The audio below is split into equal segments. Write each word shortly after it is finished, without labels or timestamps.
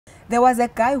There was a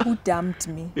guy who dumped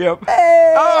me. Yep.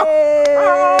 Hey,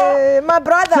 my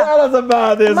brother. Tell us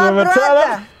about this, my woman.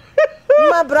 brother.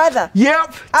 My brother.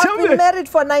 Yep. I've been married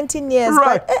for 19 years,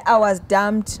 right. but I was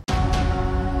dumped.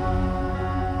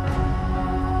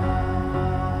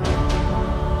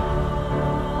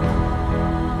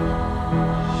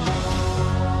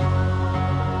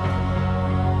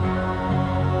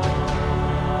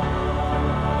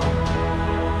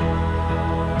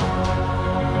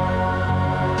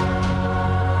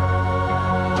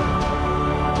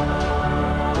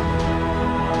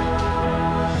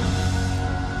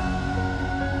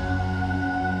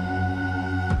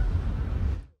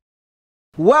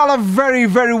 Well, a very,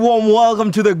 very warm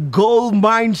welcome to the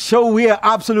Goldmine Show. We are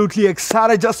absolutely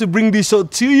excited just to bring this show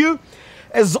to you.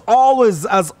 As always,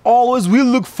 we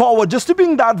look forward just to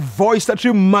being that voice that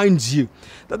reminds you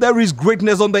that there is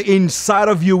greatness on the inside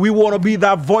of you. We want to be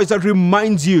that voice that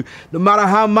reminds you, no matter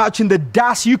how much in the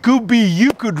dust you could be,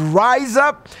 you could rise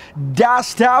up,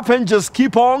 dust up, and just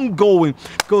keep on going.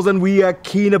 Because then we are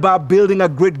keen about building a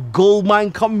great gold mine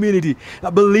community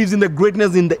that believes in the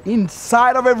greatness in the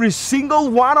inside of every single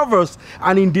one of us,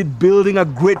 and indeed building a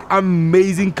great,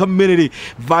 amazing community.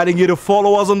 Inviting you to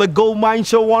follow us on the Goldmine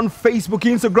Show on Facebook,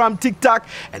 Instagram, TikTok,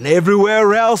 and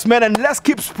everywhere else, man. And let's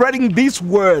keep spreading this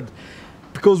word,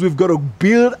 because we've got to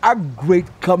build a great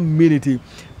community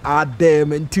out there,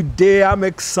 man. Today I'm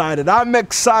excited. I'm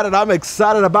excited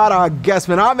about our guest,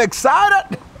 man. I'm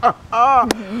excited.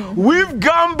 We've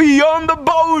gone beyond the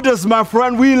borders, my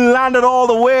friend. We landed all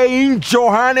the way in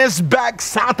Johannesburg,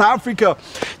 South Africa,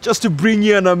 just to bring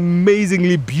you an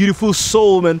amazingly beautiful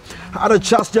soul, man. I had a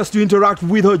chance just to interact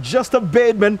with her just a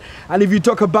bit, man. And if you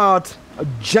talk about a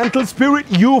gentle spirit,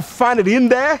 you'll find it in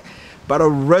there. But a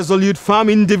resolute, firm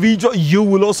individual, you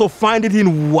will also find it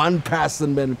in one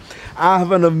person, man. I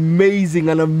have an amazing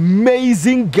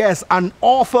guest, an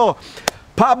author,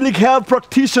 public health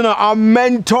practitioner, a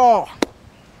mentor,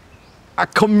 a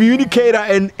communicator,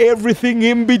 and everything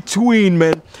in between,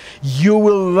 man. You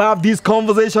will love this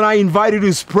conversation. I invite you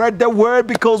to spread the word,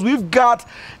 because we've got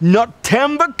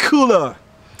Nothemba Kula.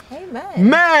 Amen.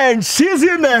 Man, she's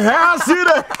in the house.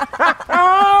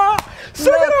 So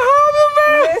good to have you,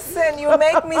 man. Listen, you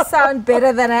make me sound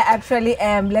better than I actually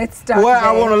am. Let's start. Well, there.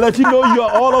 I want to let you know you're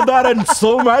all of that and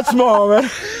so much more, man.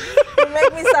 You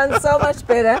make me sound so much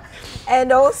better.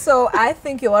 And also, I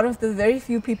think you're one of the very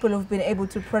few people who've been able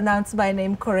to pronounce my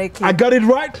name correctly. I got it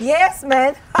right? Yes,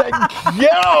 man. Thank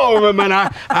you, man.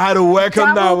 I had to work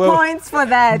on that. Double points for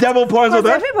that. Double points for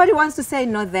that? Everybody wants to say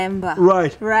Nothemba.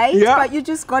 Right. Right? Yeah. But you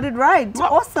just got it right.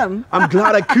 Well, awesome. I'm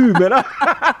glad I could, man.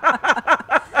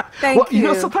 Thank you. You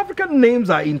know, South African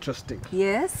names are interesting.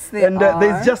 Yes, they are.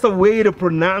 There's just a way to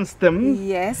pronounce them.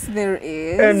 Yes, there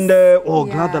is. And,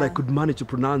 glad that I could manage to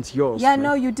pronounce yours. Yeah, man.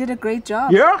 No, you did a great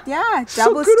job. Yeah? Yeah,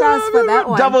 double stars for that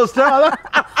one. Double stars.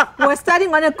 We're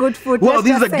starting on a good foot. Well,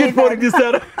 this is a good foot, this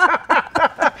said.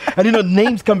 And you know,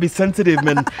 names can be sensitive,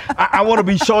 man. I want to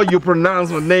be sure you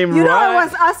pronounce my name right. You know, I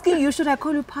was asking you, should I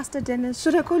call you Pastor Dennis?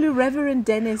 Should I call you Reverend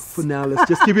Dennis? For now, let's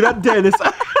just keep it at Dennis.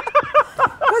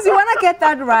 Because you want to get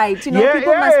that right. You know,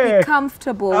 people must be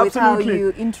comfortable with how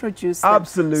you introduce them.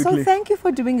 Absolutely. So thank you for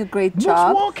doing a great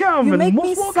job. Most welcome. You make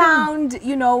me sound,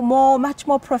 you know, much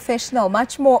more professional,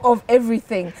 much more of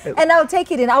everything. And I'll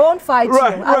take it in. I won't fight you.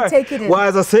 I'll take it in. Well,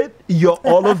 as I said, you're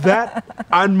all of that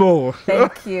and more.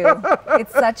 Thank you.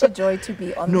 It's such a joy to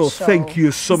be on the show. Thank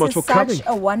you so much for coming. It's such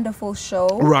a wonderful show.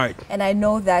 Right. And I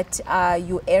know that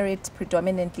you air it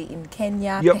predominantly in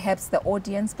Kenya, perhaps the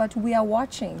audience, but we are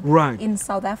watching in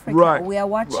South Africa. Right. We are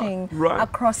watching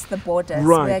across the borders.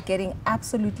 Right. We are getting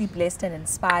absolutely blessed and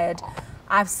inspired.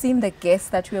 I've seen the guests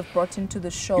that you have brought into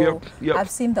the show. I've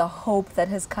seen the hope that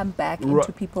has come back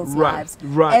into people's lives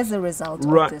as a result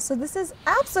of this. So this is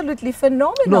absolutely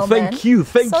phenomenal, No, thank you.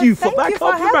 Thank you for that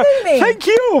compliment. Thank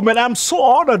you, man. I'm so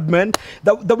honored, man,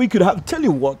 that we could have. Tell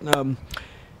you what,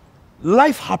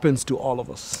 life happens to all of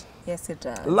us. Yes, it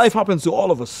does. Life happens to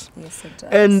all of us. Yes, it does.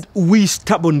 And we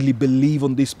stubbornly believe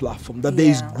on this platform that there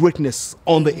is greatness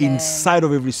on the inside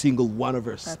of every single one of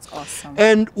us. That's awesome.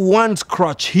 And one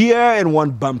scratch here and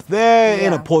one bump there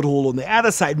and a pothole on the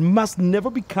other side must never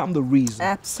become the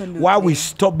reason why we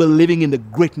stop believing in the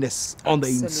greatness on the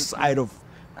inside of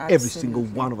every single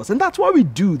one of us. And that's why we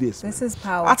do this. This is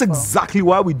powerful. That's exactly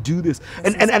why we do this.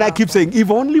 And I keep saying, if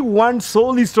only one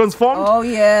soul is transformed,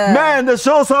 man, the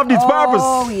show served its purpose.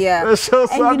 The show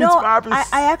served its purpose.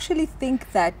 I actually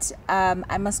think that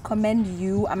I must commend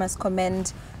you. I must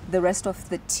commend the rest of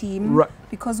the team. Right.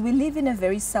 Because we live in a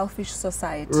very selfish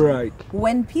society. Right.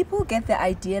 When people get the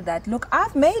idea that, look,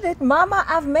 I've made it, mama,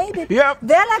 I've made it. Yep.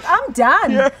 They're like, I'm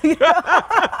done. Yeah.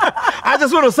 I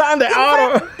just want to sign the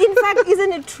order. In fact,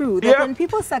 isn't it true that when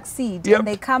people succeed Yep. and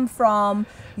they come from,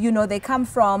 they come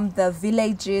from the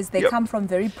villages, they come from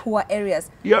very poor areas,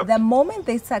 the moment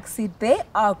they succeed, they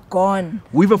are gone.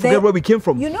 We even forget where we came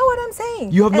from. You know what I'm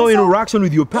saying? You have no interaction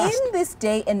with your past. In this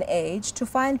day and age, to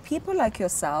find people like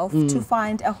yourself, to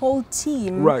find a whole team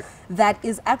that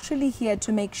is actually here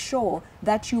to make sure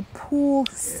that you pull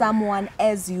someone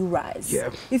as you rise. Yeah.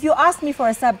 If you ask me for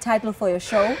a subtitle for your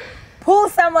show, pull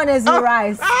someone as you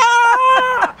rise.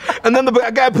 And then the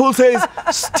guy pulls says,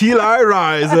 still I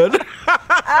rise.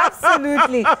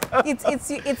 Absolutely.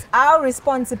 It's our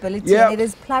responsibility, and it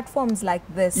is platforms like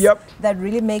this that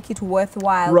really make it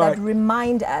worthwhile, that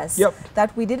remind us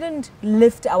that we didn't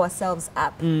lift ourselves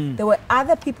up. There were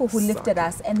other people who lifted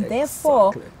us, and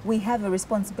therefore we have a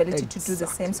responsibility to do the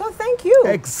same. So thank you.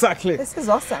 Exactly. This is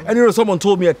awesome. And someone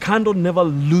told me a candle never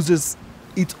loses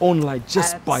its own light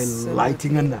just by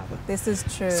lighting another. This is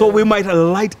true. So we might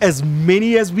light as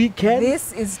many as we can.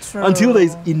 This is true. Until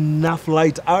there's enough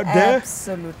light out there.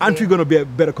 Absolutely. Aren't we going to be a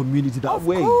better community that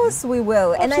way? Of course we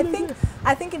will. Absolutely. And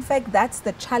I think in fact that's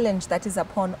the challenge that is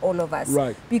upon all of us.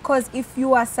 Right. Because if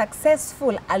you are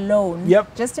successful alone,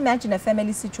 just imagine a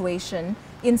family situation.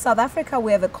 In South Africa,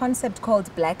 we have a concept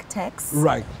called black tax.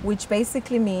 Right. Which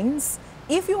basically means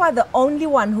if you are the only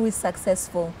one who is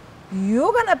successful,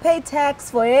 you're going to pay tax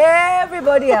for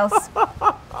everybody else.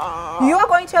 You are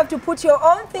going to have to put your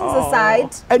own things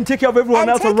aside. And take care of everyone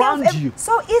else around you.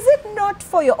 So is it not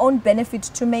for your own benefit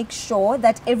to make sure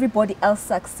that everybody else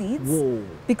succeeds? Whoa.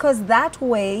 Because that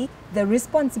way, the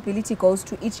responsibility goes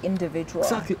to each individual.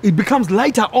 Exactly. It becomes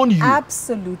lighter on you.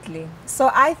 Absolutely.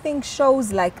 So I think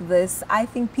shows like this, I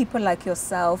think people like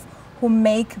yourself who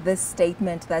make this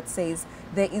statement that says,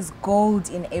 there is gold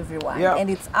in everyone, and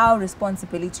it's our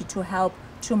responsibility to help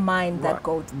to mine that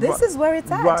gold. This is where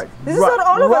it's at. This is what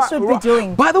all of us should be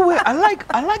doing. By the way, I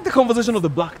like the conversation of the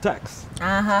black tax.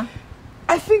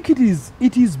 I think it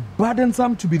is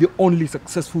burdensome to be the only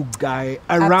successful guy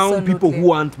around people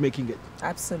who aren't making it.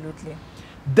 Absolutely.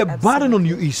 The burden on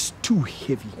you is too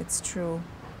heavy. It's true.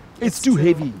 It's too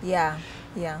heavy. Yeah.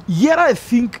 Yeah. Yet I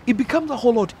think it becomes a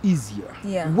whole lot easier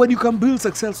when you can build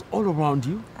success all around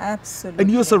you. Absolutely.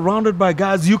 And you're surrounded by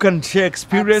guys you can share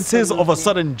experiences of a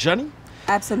certain journey.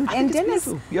 Absolutely. And Dennis,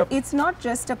 it's not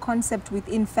just a concept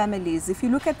within families. If you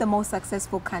look at the most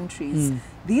successful countries,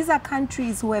 these are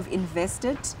countries who have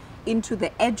invested into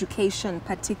the education,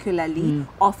 particularly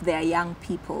of their young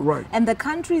people. Right. And the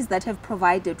countries that have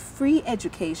provided free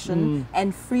education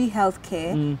and free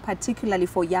healthcare, particularly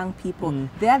for young people,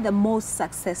 they are the most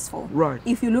successful. Right.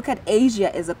 If you look at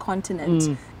Asia as a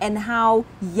continent and how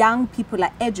young people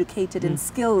are educated in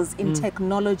skills, in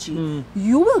technology,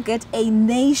 you will get a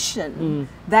nation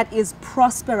that is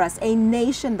prosperous, a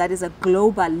nation that is a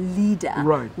global leader.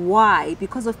 Right. Why?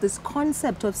 Because of this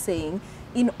concept of saying,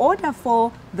 in order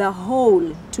for the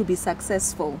whole to be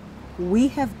successful, we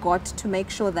have got to make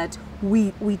sure that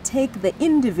we take the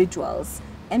individuals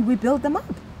and we build them up.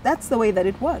 That's the way that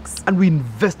it works. And we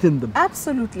invest in them.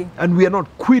 Absolutely. And we are not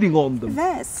quitting on them.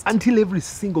 Invest. Until every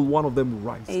single one of them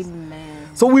rises. Amen.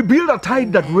 So we build a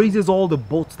tide that raises all the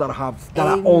boats that are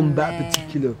on that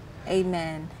particular.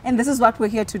 Amen. And this is what we're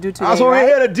here to do today. That's what we're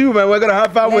here to do, man. We're going to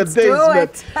have fun with this.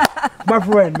 Let's do it. My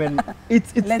friend, man.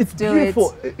 It's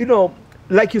beautiful. You know,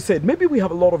 like you said, maybe we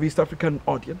have a lot of East African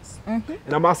audience. And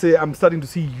I must say, I'm starting to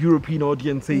see European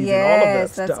audiences and all of that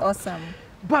stuff. Yes, that's awesome.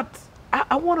 But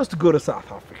I want us to go to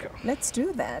South Africa. Let's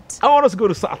do that. I want us to go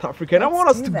to South Africa. And I want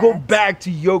us to go back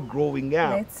to your growing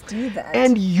up. Let's do that.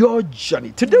 And your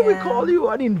journey. Today we call you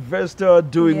an investor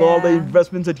doing all the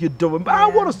investments that you're doing. But I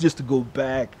want us just to go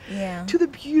back to the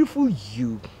beautiful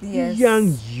you,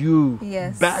 young you,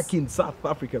 back in South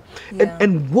Africa.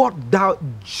 And what that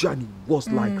journey was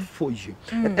like for you.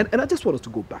 And I just want us to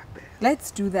go back there. Let's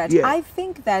do that. I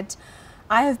think that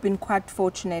I have been quite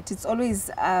fortunate. It's always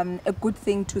a good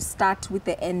thing to start with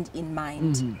the end in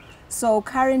mind. So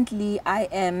currently I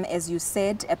am, as you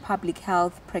said, a public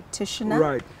health practitioner.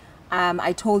 Right.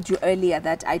 I told you earlier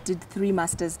that I did 3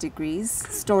 master's degrees.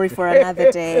 Story for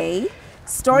another day.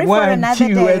 Story for another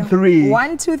day. 1, 2, and 3.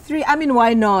 1, 2, 3. I mean,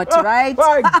 why not, right?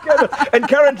 And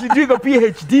currently doing a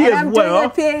PhD as I'm well.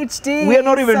 doing a PhD. We are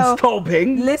not even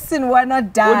stopping. Listen, we're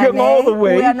not done. We're going all the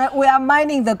way. We are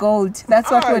mining the gold. That's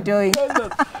what we're doing.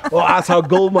 Well, that's how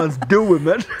Goldmine's doing,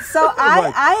 man. So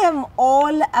I am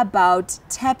all about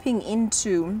tapping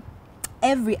into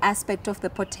every aspect of the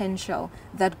potential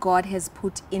that God has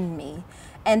put in me.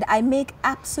 And I make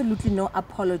absolutely no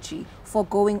apology for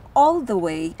going all the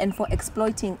way and for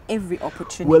exploiting every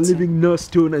opportunity. We're leaving no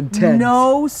stone unturned.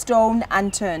 No stone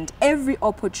unturned. Every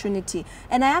opportunity.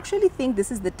 And I actually think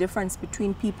this is the difference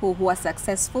between people who are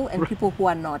successful and people who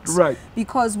are not. Right.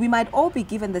 Because we might all be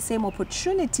given the same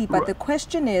opportunity, but the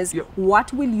question is,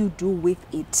 what will you do with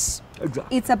it?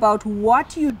 Exactly. It's about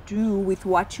what you do with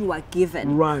what you are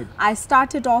given. Right. I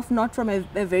started off not from a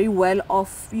very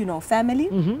well-off,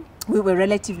 family. We were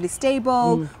relatively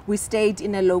stable. We stayed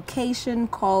in a location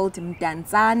called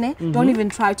Mdantsane. Don't even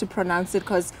try to pronounce it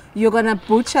because you're going to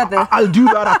butcher the... I'll do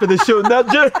that after the show.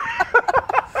 Just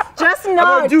I'm not.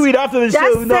 going to do it after the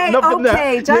show. Say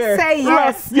okay. Just say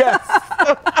yes. Yes.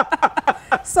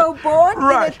 So born in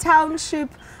a township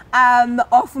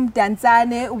of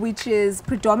Mdantsane, which is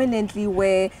predominantly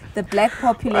where the black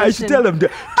population... I should tell them,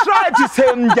 try to say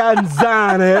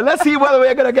Mdantsane. Let's see whether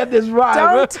we're going to get this right.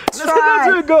 Don't try.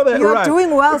 Let's go there. You're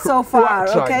doing well so far,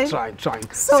 okay? Trying.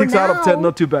 So 6 out of 10,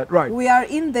 not too bad. Right. We are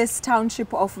in this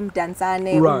township of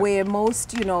Mdantsane, where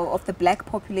most, of the black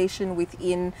population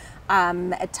within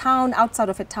a town, outside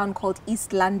of a town called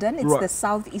East London. It's the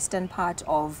southeastern part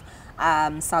of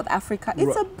South Africa.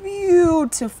 It's a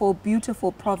beautiful,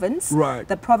 beautiful province.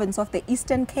 The province of the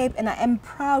Eastern Cape, and I am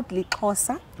proudly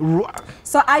Xhosa.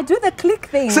 So I do the click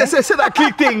thing. Say that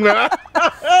click thing, man.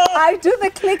 I do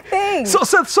the click thing. So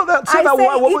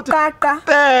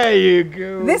there you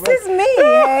go. This is me,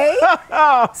 hey?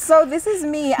 So this is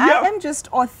me. I am just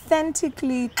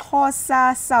authentically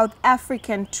Xhosa, South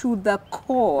African to the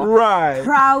core.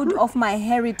 Proud of my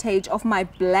heritage, of my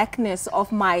blackness,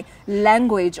 of my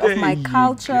language, of my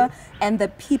culture, and the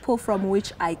people from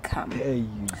which I come. There you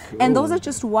go. And those are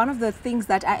just one of the things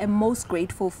that I am most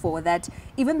grateful for, that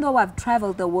even though I've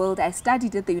traveled the world, I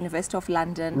studied at the University of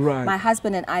London. My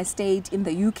husband and I stayed in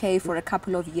the UK for a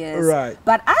couple of years.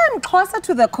 But I am closer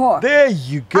to the core. There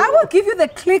you go. I will give you the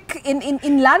click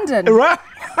in London.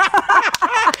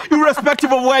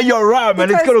 Irrespective of where you're at,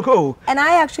 man, it's going to go. And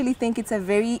I actually think it's a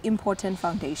very important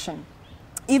foundation.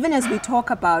 Even as we talk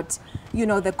about,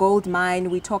 the gold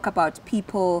mine, we talk about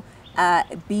people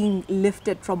being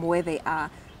lifted from where they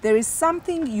are. There is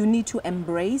something you need to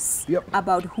embrace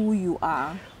about who you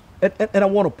are. And I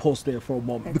want to pause there for a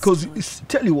moment, because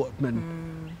tell you what,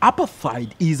 man,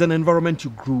 apartheid is an environment you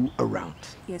grew around.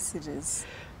 Yes, it is.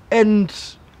 And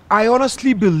I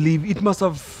honestly believe it must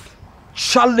have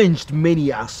challenged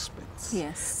many aspects.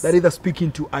 Yes. That either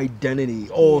speaking to identity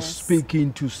or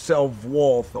speaking to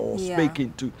self-worth or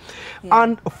speaking to...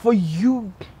 And for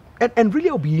you... And really,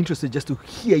 I'll be interested just to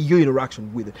hear your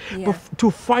interaction with it. But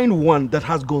to find one that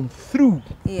has gone through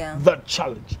that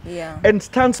challenge and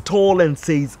stands tall and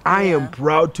says, I am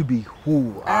proud to be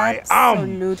who I am.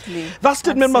 Absolutely. That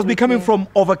statement must be coming from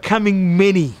overcoming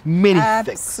many things.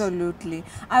 Absolutely.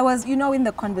 I was, in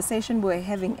the conversation we were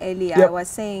having earlier, I was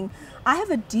saying, I have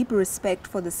a deep respect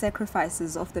for the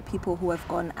sacrifices of the people who have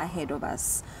gone ahead of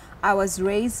us. I was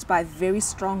raised by very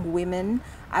strong women.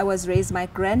 My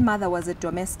grandmother was a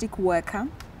domestic worker,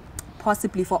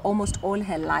 possibly for almost all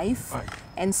her life.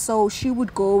 And so she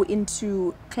would go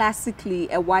into classically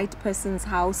a white person's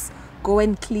house, go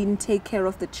and clean, take care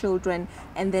of the children,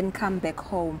 and then come back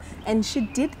home. And she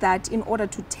did that in order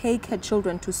to take her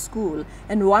children to school.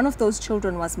 And one of those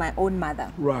children was my own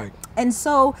mother. And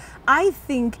so I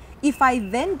think if I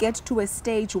then get to a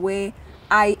stage where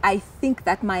I think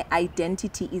that my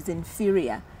identity is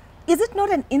inferior, is it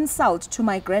not an insult to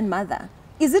my grandmother?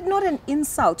 Is it not an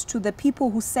insult to the people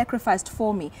who sacrificed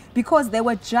for me? Because they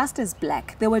were just as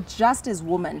black, they were just as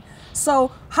women.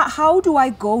 So how do I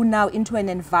go now into an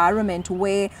environment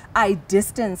where I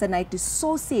distance and I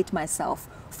dissociate myself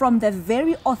from the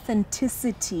very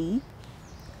authenticity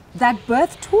that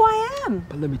birthed who I am?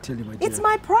 But let me tell you, my dear, it's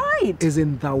my pride.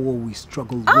 Isn't that what we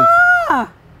struggle with?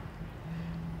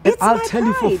 And I'll tell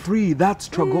you for free, that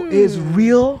struggle is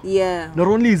real. Not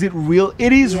only is it real,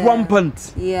 it is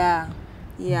rampant.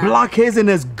 Blackism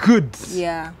is good.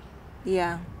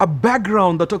 A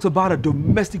background that talks about a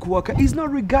domestic worker is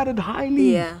not regarded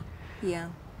highly.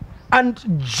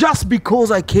 And just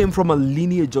because I came from a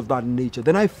lineage of that nature,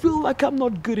 then I feel like I'm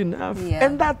not good enough.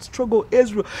 And that struggle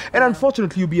is real. And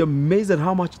unfortunately, you'll be amazed at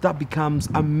how much that becomes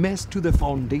a mess to the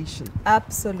foundation.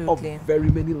 Absolutely. Of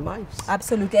very many lives.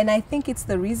 Absolutely. And I think it's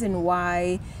the reason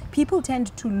why people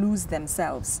tend to lose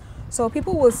themselves. So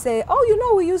people will say,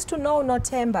 oh, we used to know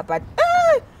Nothemba, but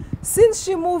since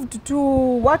she moved to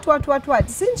what,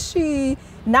 since she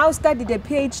now studied a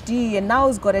PhD and now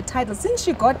has got a title, since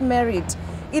she got married,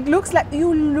 it looks like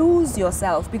you lose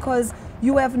yourself, because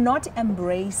you have not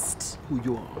embraced who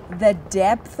you are, the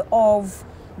depth of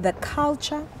the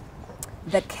culture,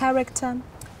 the character,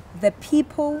 the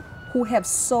people who have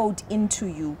sowed into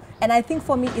you. And I think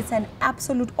for me, it's an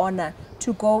absolute honor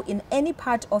to go in any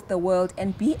part of the world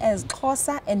and be as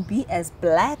Xhosa and be as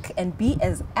black and be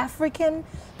as African,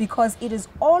 because it is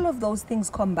all of those things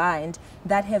combined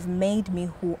that have made me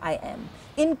who I am,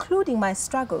 including my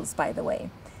struggles, by the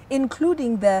way,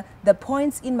 including the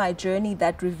points in my journey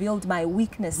that revealed my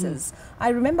weaknesses. I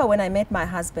remember when I met my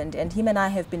husband, and him and I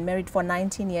have been married for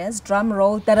 19 years. Drum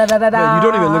roll, da-da-da-da-da. Man,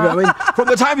 you don't even look at me. From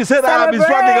the time you said that, I've been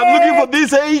struggling. I'm looking for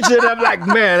this age, and I'm like,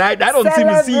 man, I don't seem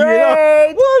to see you.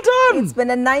 Well done. It's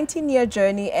been a 19-year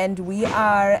journey, and we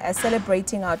are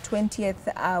celebrating our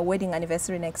 20th wedding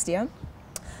anniversary next year.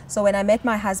 So when I met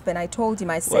my husband, I told him,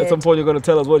 I said... Well, at some point, you're going to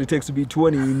tell us what it takes to be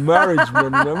 20 in marriage,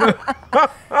 man.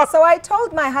 So I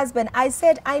told my husband, I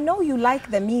said, I know you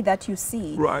like the me that you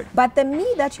see. Right. But the me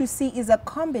that you see is a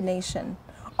combination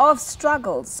of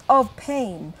struggles, of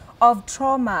pain, of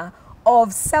trauma,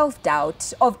 of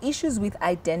self-doubt, of issues with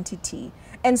identity.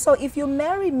 And so if you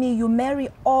marry me, you marry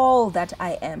all that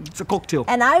I am. It's a cocktail.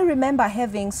 And I remember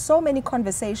having so many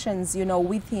conversations, you know,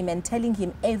 with him and telling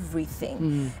him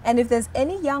everything. And if there's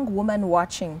any young woman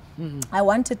watching, I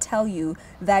want to tell you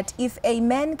that if a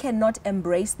man cannot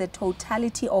embrace the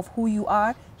totality of who you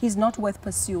are, he's not worth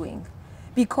pursuing.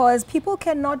 Because people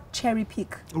cannot cherry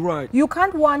pick. Right. You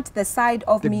can't want the side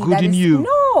of me good that in is... you.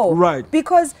 No. Right.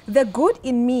 Because the good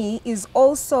in me is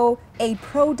also a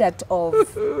product of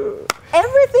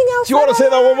everything else. Do you want to say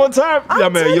that one more time? I'm Yeah,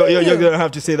 man, you're going to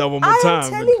have to say that one more time. I'm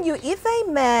telling you, if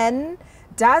a man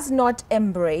does not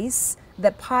embrace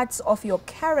the parts of your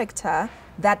character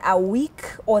that are weak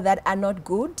or that are not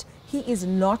good, he is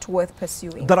not worth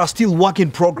pursuing. That are still work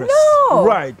in progress. No.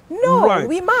 Right. No, right.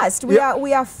 we must. We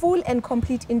are full and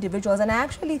complete individuals. And I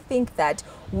actually think that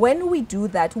when we do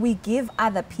that, we give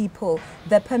other people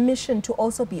the permission to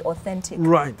also be authentic.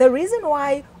 Right. The reason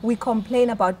why we complain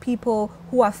about people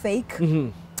who are fake,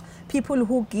 people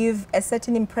who give a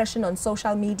certain impression on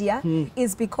social media,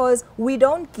 is because we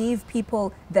don't give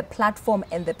people the platform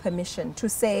and the permission to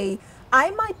say,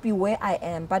 I might be where I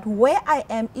am, but where I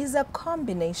am is a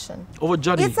combination of a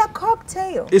journey. It's a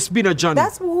cocktail. It's been a journey.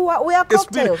 That's who we are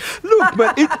cocktails. Look,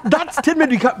 man, that statement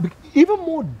becomes even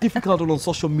more difficult on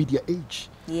social media age.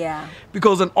 Yeah.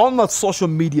 Because on that social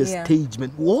media stage,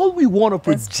 man, all we want to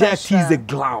project is the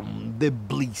glam, the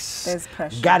bliss. There's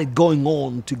pressure. Got it going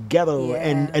on together,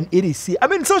 and it is. I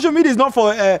mean, social media is not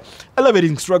for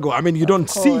elevating struggle. I mean, you don't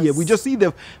see it. We just see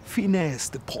the finesse,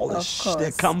 the polish, the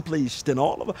accomplished, and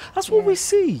all of it. That's what we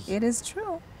see. It is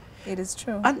true. It is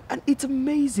true. And it's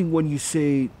amazing when you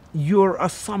say you're a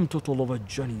sum total of a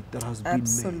journey that has been made.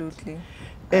 Absolutely.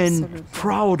 And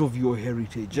proud of your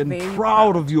heritage, and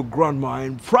proud of your grandma,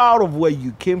 and proud of where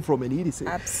you came from, and it is.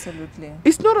 Absolutely.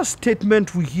 It's not a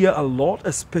statement we hear a lot,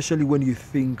 especially when you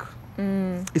think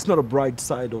it's not a bright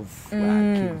side of where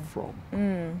I came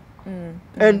from.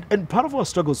 And part of our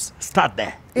struggles start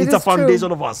there. It's a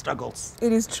foundation of our struggles.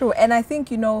 It is true. And I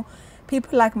think, you know,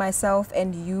 people like myself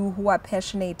and you who are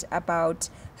passionate about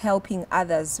helping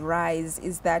others rise,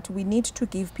 is that we need to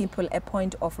give people a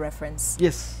point of reference.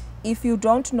 Yes. If you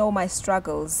don't know my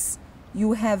struggles,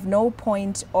 you have no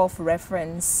point of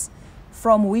reference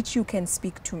from which you can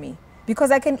speak to me.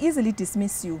 Because I can easily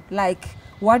dismiss you. Like,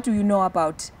 what do you know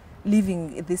about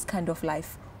living this kind of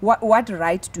life? What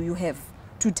right do you have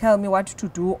to tell me what to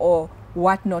do or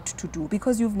what not to do?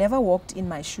 Because you've never walked in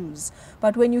my shoes.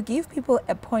 But when you give people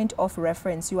a point of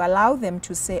reference, you allow them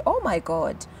to say, oh my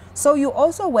God, so you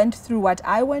also went through what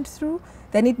I went through?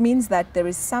 Then it means that there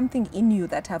is something in you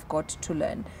that I've got to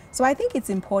learn. So I think it's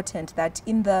important that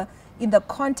in the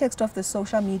context of the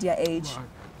social media age,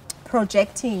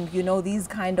 projecting, you know, these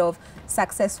kind of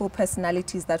successful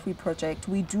personalities that we project,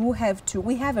 we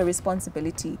have a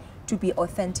responsibility to be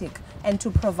authentic and to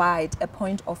provide a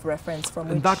point of reference from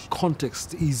which... And that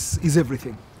context is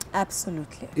everything.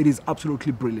 Absolutely. It is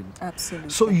absolutely brilliant. Absolutely.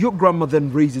 So your grandma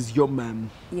then raises your mom.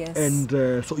 Yes.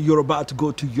 And so you're about to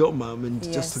go to your mom and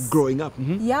just growing up.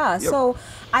 Yeah. Yep. So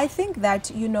I think that,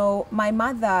 you know, my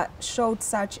mother showed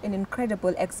such an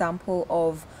incredible example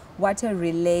of what a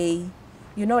relay,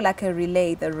 you know, like a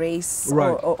relay, the race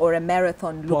or a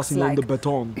marathon looks passing like. On the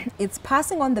baton. It's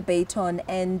passing on the baton,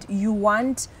 and you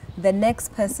want the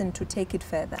next person to take it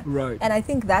further. Right. And I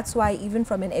think that's why, even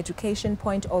from an education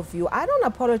point of view, I don't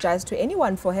apologize to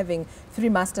anyone for having 3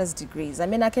 master's degrees. I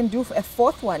mean, I can do a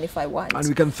 4th one if I want. And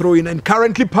we can throw in, and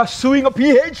currently pursuing a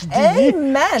PhD.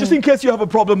 Amen. Just in case you have a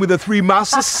problem with the 3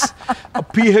 masters, a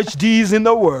PhD is in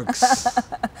the works.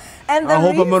 And I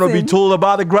hope I'm going to be told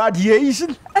about the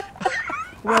graduation.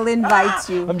 We'll invite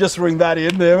you. I'm just throwing that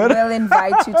in there. We'll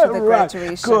invite you to the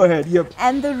graduation. Go ahead. Yep.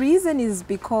 And the reason is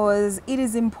because it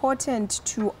is important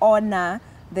to honor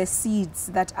the seeds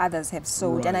that others have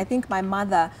sowed. Right. And I think my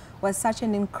mother was such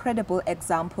an incredible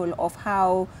example of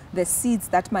how the seeds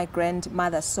that my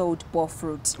grandmother sowed bore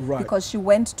fruit. Right. Because she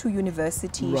went to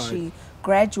university, Right. she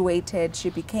graduated, she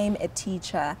became a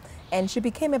teacher, and she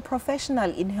became a professional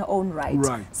in her own right.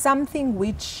 Right. Something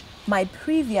which my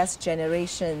previous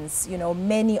generations, you know,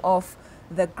 many of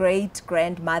the great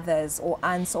grandmothers or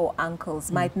aunts or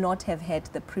uncles might not have had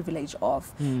the privilege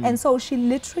of. And so she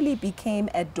literally became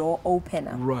a door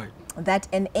opener. Right. That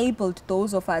enabled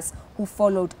those of us who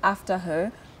followed after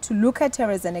her to look at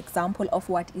her as an example of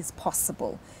what is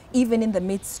possible, even in the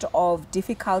midst of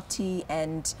difficulty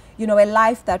and, you know, a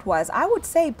life that was, I would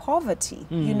say, poverty,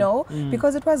 you know,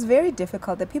 because it was very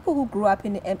difficult. The people who grew up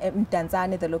in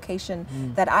Tanzania, the location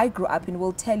that I grew up in,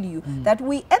 will tell you that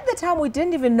at the time, we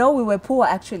didn't even know we were poor,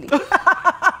 actually.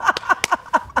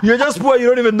 You're just poor, you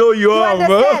don't even know you are. You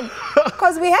understand?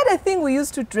 Because we had a thing we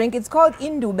used to drink. It's called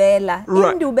indubela.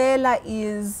 Right. Indubela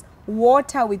is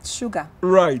water with sugar.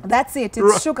 Right. That's it.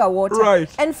 It's sugar water.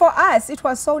 Right. And for us, it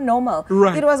was so normal.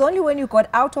 Right. It was only when you got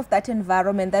out of that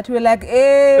environment that we were like,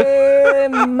 hey,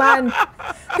 man,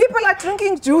 people are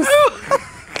drinking juice.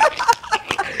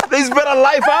 There's better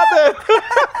life out there.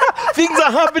 Things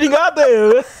are happening out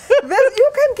there.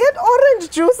 You can get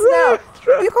orange juice now.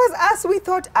 Because us, we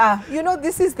thought, you know,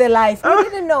 this is the life. We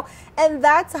didn't know. And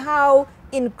that's how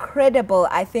incredible,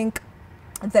 I think,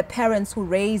 the parents who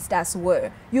raised us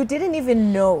were. You didn't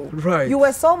even know. Right. You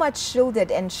were so much shielded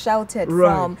and sheltered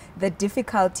from the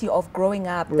difficulty of growing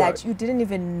up that you didn't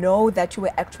even know that you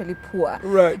were actually poor.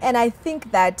 Right. And I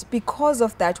think that because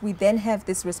of that, we then have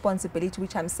this responsibility,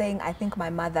 which I'm saying, I think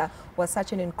my mother was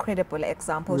such an incredible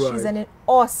example. Right. She's an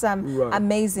awesome,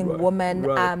 amazing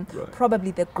woman,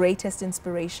 probably the greatest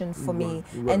inspiration for me.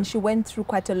 And she went through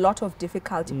quite a lot of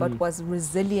difficulty, but was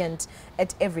resilient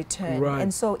at every turn.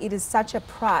 And so it is such a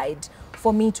pride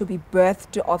for me to be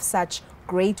birthed of such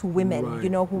great women, you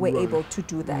know, who were able to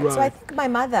do that. So I think my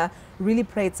mother really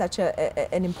played such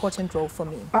an important role for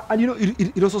me. And you know,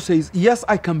 it also says, yes,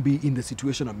 I can be in the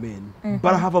situation I'm in,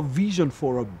 but I have a vision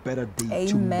for a better day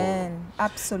tomorrow. Amen.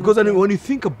 Absolutely. Because I mean, when you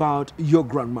think about your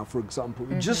grandma, for example,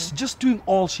 just doing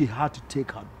all she had to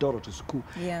take her daughter to school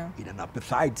in an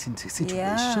apartheid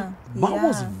situation, that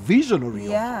was visionary.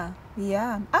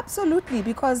 Yeah, absolutely.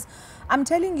 Because I'm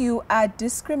telling you,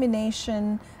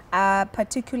 discrimination,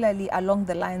 particularly along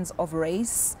the lines of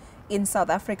race in South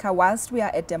Africa, whilst we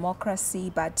are a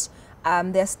democracy, but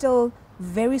there's still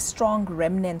very strong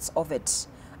remnants of it.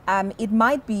 It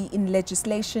might be in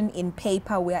legislation, in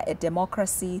paper, we are a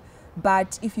democracy,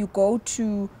 but if you go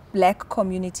to black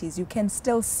communities, you can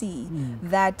still see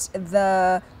that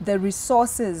the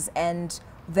resources and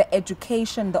the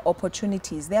education, the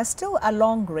opportunities, they are still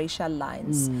along racial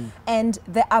lines. And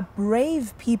there are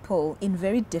brave people in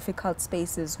very difficult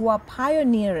spaces who are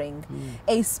pioneering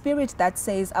a spirit that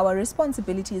says our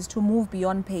responsibility is to move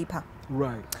beyond paper.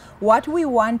 Right. What we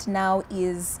want now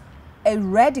is a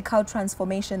radical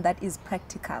transformation that is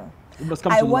practical. It must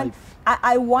come to life.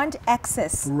 I want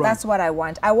access. That's what I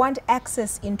want. I want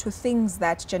access into things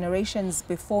that generations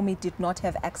before me did not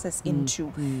have access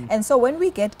into. And so when we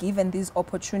get given these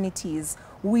opportunities,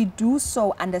 we do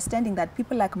so understanding that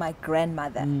people like my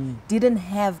grandmother didn't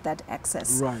have that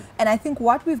access. And I think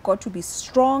what we've got to be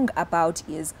strong about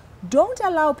is don't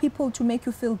allow people to make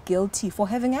you feel guilty for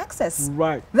having access.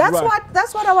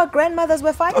 That's what our grandmothers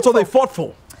were fighting for. That's what they fought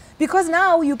for. Because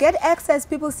now you get access,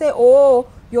 people say, oh,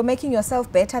 you're making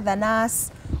yourself better than us.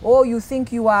 Oh, you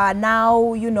think you are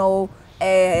now, you know,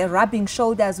 rubbing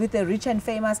shoulders with the rich and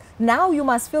famous. Now you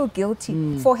must feel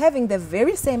guilty for having the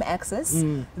very same access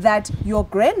that your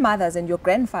grandmothers and your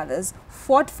grandfathers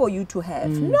fought for you to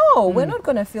have. No, we're not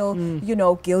going to feel, you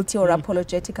know, guilty or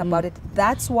apologetic about it.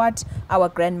 That's what our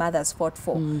grandmothers fought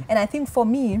for. And I think for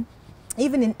me,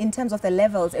 even in terms of the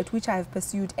levels at which I have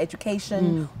pursued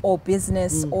education or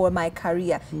business or my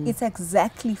career, it's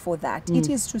exactly for that. It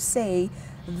is to say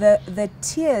the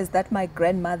tears that my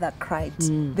grandmother cried,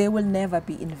 they will never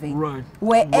be in vain.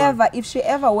 Wherever, if she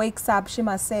ever wakes up, she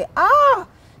must say,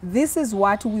 this is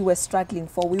what we were struggling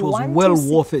for. We want well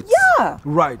worth it. Yeah.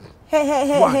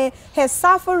 Her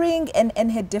suffering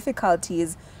and her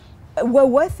difficulties were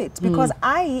worth it, because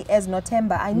I, as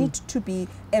Nothemba, I need to be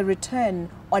a return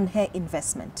on her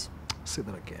investment. Say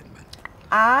that again, man.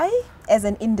 I, as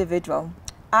an individual,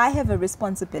 I have a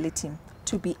responsibility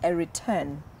to be a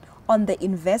return on the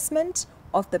investment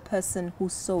of the person who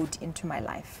sowed into my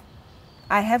life.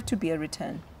 I have to be a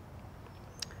return.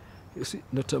 You see,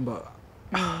 Nothemba,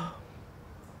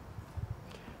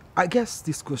 I guess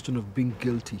this question of being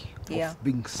guilty, of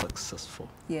being successful,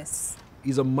 yes,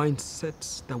 is a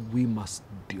mindset that we must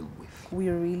deal with. We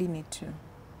really need to.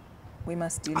 We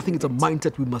must deal with it. I think it's a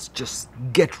mindset we must just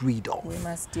get rid of. We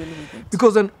must deal with it.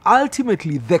 Because then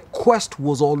ultimately the quest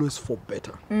was always for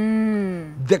better.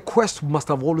 The quest must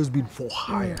have always been for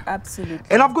higher. Absolutely.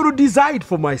 And I've got to decide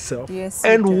for myself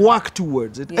and work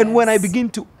towards it. And when I begin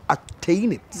to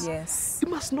attain it, it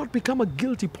must not become a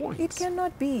guilty point. It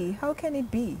cannot be. How can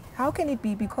it be? How can it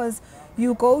be? Because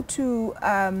you go to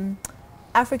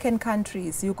African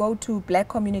countries, you go to black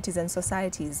communities and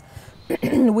societies.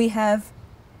 We have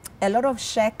a lot of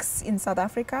shacks in South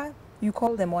Africa. You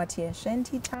call them what here?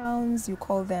 Shanty towns? You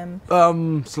call them?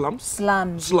 Slums.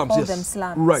 Slums. You call them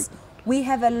slums. Right. We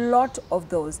have a lot of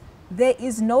those. There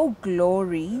is no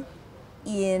glory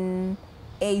in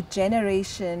a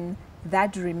generation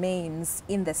that remains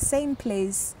in the same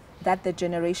place that the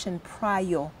generation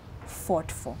prior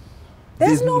fought for.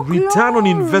 There's no return on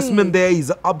investment there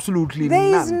is absolutely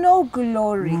none. There is no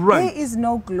glory. Right. There is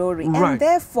no glory. Right. And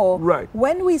therefore, right.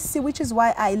 when we see, which is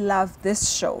why I love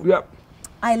this show. Yep.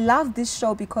 I love this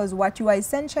show because what you are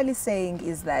essentially saying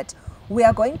is that we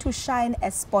are going to shine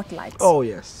a spotlight. Oh,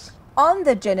 yes. On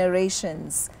the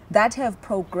generations that have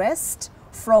progressed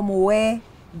from where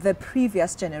the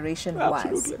previous generation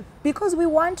was. Because we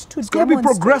want to It's got to be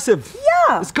progressive.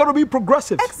 Yeah. It's got to be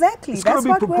progressive. Exactly. That's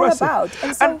what we're about.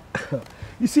 And so,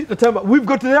 you see, Nothemba, we've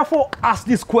got to therefore ask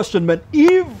this question, man.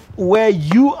 If where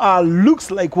you are looks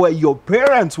like where your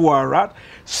parents were at,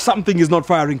 something is not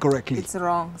firing correctly. It's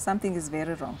wrong. Something is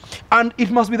very wrong. And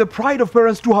it must be the pride of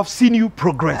parents to have seen you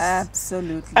progress.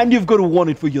 Absolutely. And you've got to want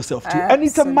it for yourself too. Absolutely. And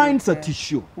it's a mindset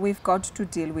issue. We've got to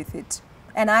deal with it.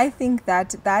 And I think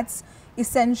that that's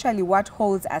essentially what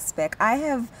holds us back. I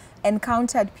have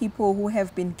encountered people who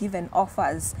have been given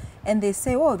offers and they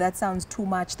say, oh, that sounds too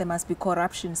much. There must be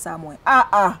corruption somewhere. Me, I'm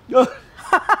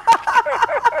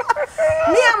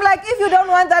like, if you don't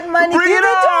want that money, bring it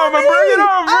on, bring it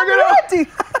on, bring it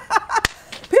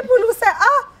on. People who say,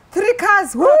 3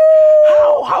 cars. Woo!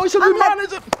 How should we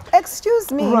manage it?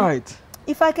 Excuse me. Right.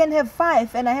 If I can have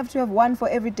 5 and I have to have 1 for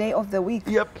every day of the week.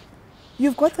 Yep.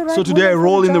 You've got the right. So today I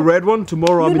roll in the red one,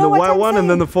 tomorrow I'm in the white one, and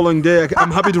then the following day I'm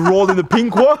happy to roll in the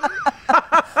pink one.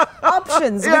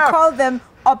 Options. We call them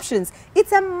options.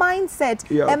 It's a mindset,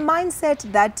 a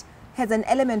mindset that has an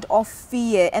element of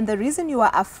fear. And the reason you are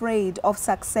afraid of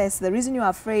success, the reason you are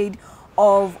afraid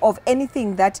of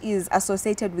anything that is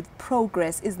associated with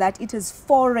progress is that it is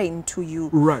foreign to you.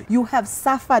 Right. You have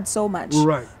suffered so much.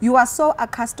 Right. You are so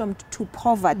accustomed to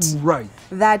poverty. Right.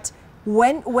 That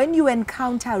when you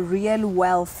encounter real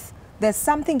wealth, there's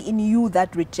something in you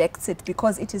that rejects it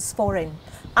because it is foreign.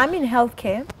 I'm in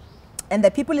healthcare, and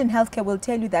the people in healthcare will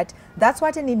tell you that that's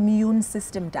what an immune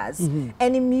system does.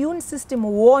 An immune system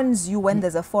warns you when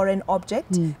there's a foreign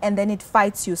object, and then it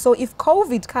fights you. So if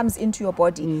COVID comes into your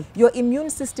body, your immune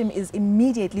system is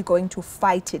immediately going to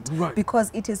fight it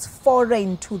because it is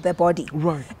foreign to the body.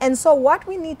 Right. And so what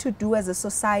we need to do as a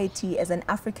society, as an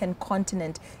African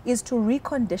continent, is to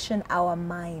recondition our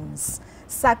minds.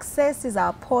 Success is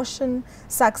our portion.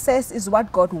 Success is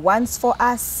what God wants for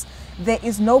us. There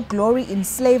is no glory in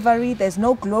slavery. There's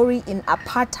no glory in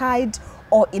apartheid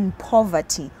or in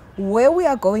poverty. Where we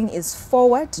are going is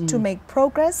forward to make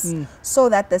progress so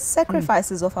that the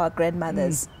sacrifices of our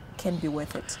grandmothers can be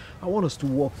worth it. I want us to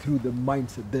walk through the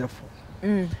mindset, therefore,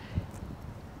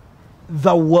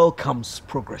 that welcomes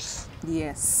progress.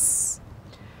 Yes.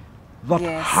 That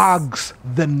hugs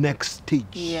the next stage.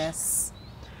 Yes.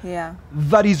 Yeah.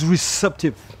 That is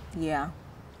receptive. Yeah.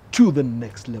 To the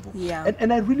next level. Yeah.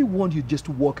 And I really want you just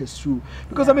to walk us through.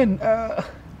 Because, I mean,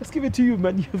 let's give it to you,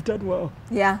 man. You've done well.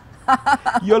 Yeah.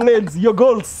 Your lanes, your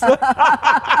goals. Want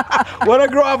to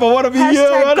grow up, I want to be you.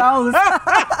 Goals.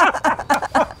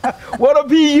 Want to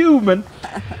be you, man.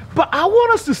 But I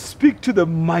want us to speak to the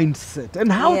mindset and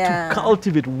how to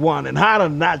cultivate one and how to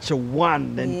nurture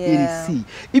one and etc.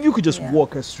 If you could just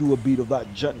walk us through a bit of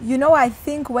that journey. You know, I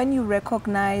think when you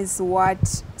recognize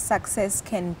what success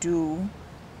can do,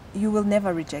 you will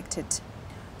never reject it.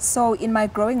 So in my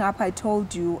growing up, I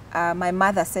told you, my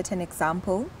mother set an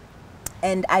example,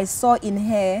 and I saw in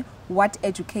her what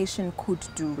education could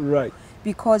do. Right.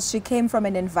 Because she came from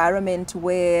an environment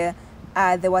where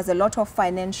there was a lot of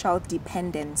financial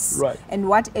dependence. Right. And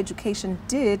what education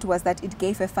did was that it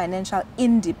gave her financial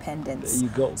independence. There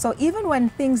you go. So even when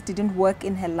things didn't work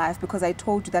in her life, because I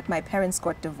told you that my parents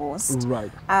got divorced. Right.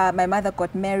 My mother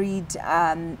got married,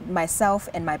 myself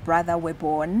and my brother were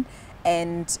born,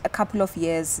 and a couple of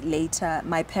years later,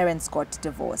 my parents got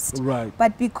divorced. Right.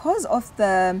 But because of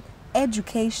the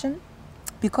education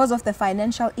because of the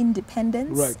financial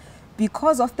independence,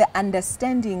 because of the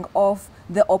understanding of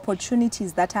the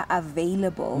opportunities that are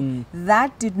available,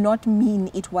 that did not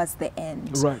mean it was the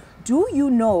end. Do you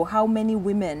know how many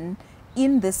women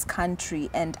in this country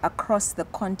and across the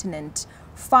continent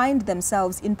find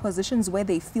themselves in positions where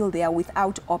they feel they are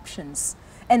without options?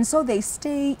 And so they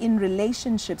stay in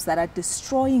relationships that are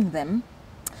destroying them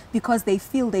because they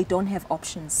feel they don't have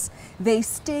options. They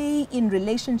stay in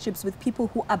relationships with people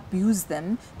who abuse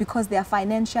them because they are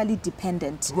financially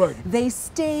dependent. They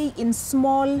stay in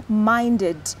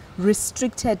small-minded,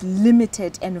 restricted,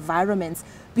 limited environments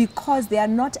because they are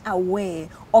not aware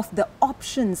of the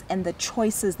options and the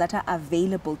choices that are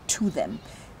available to them.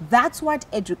 That's what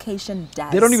education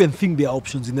does. They don't even think there are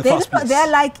options in the first place.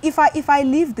 They're like, if I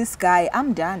leave this guy,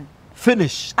 I'm done.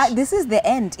 Finished. This is the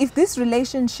end. If this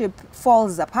relationship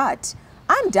falls apart,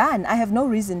 I'm done. I have no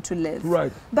reason to live.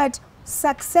 But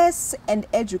success and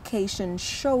education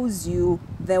shows you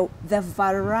the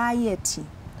variety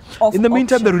of In the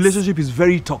meantime, options. the relationship is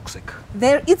very toxic.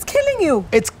 It's killing you.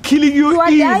 It's killing you. You are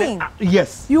dying.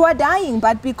 Yes. You are dying,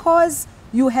 but because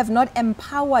you have not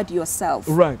empowered yourself,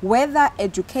 whether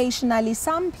educationally,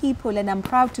 some people, and I'm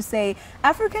proud to say,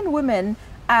 African women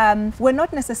were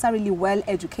not necessarily well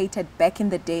educated back in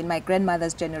the day, in my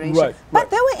grandmother's generation, but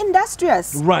they were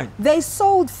industrious. They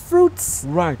sold fruits,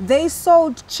 they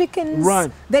sold chickens,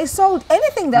 they sold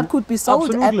anything that could be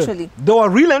sold. Actually, they were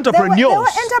real entrepreneurs. They were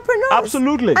entrepreneurs.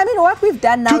 Absolutely. I mean, what we've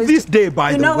done now to this day,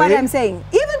 by the way, you know what I'm saying,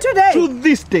 even today, to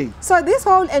this day. So this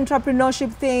whole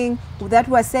entrepreneurship thing that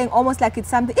we're saying, almost like it's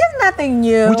something, it's nothing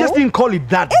new. We just didn't call it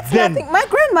that. It's then. nothing. My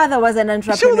grandmother was an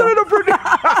entrepreneur. She was an entrepreneur.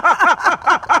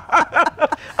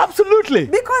 Absolutely.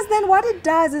 Because then what it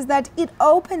does is that it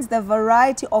opens the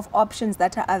variety of options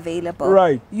that are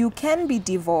available. You can be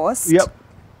divorced.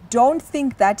 Don't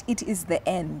think that it is the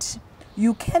end.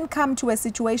 You can come to a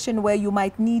situation where you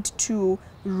might need to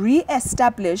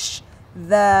re-establish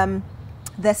the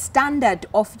standard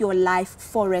of your life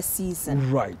for a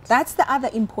season. That's the other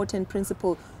important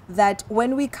principle, that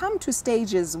when we come to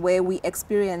stages where we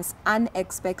experience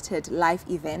unexpected life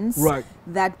events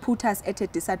that put us at a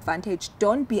disadvantage,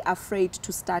 don't be afraid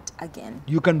to start again.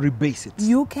 You can rebase it.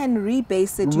 You can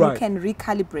rebase it. You can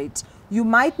recalibrate. You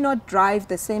might not drive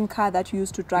the same car that you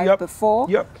used to drive before,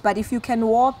 but if you can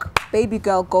walk, baby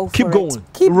girl, go for it.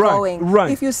 Keep going.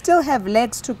 If you still have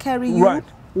legs to carry you,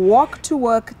 walk to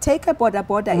work, take a border if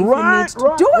you need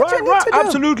to. Do what you need to do.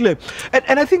 Absolutely.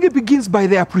 And I think it begins by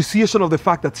the appreciation of the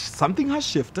fact that something has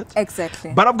shifted.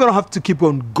 Exactly. But I'm going to have to keep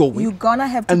on going. You're going to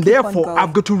have to keep on going. And therefore,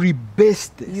 I've got to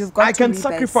rebase this. You've got I can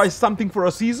sacrifice something for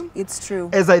a season. It's true.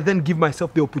 As I then give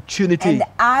myself the opportunity. And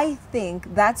I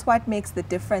think that's what makes the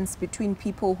difference between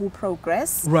people who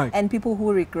progress and people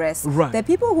who regress. The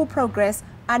people who progress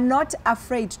are not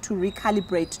afraid to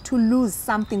recalibrate, to lose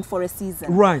something for a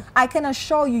season. I can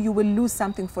assure you, you will lose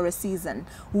something for a season.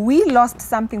 We lost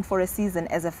something for a season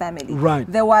as a family.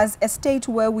 There was a state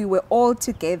where we were all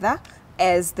together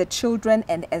as the children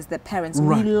and as the parents.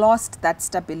 We lost that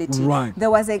stability.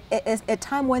 There was a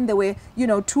time when there were, you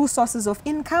know, two sources of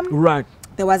income.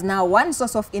 There was now one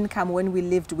source of income when we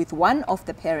lived with one of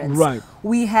the parents.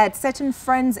 We had certain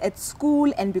friends at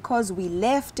school, and because we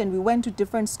left and we went to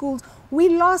different schools, we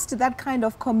lost that kind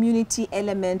of community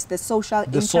element, the social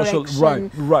interaction.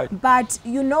 But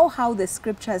you know how the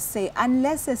scriptures say,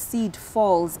 unless a seed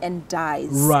falls and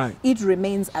dies, it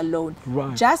remains alone.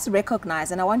 Just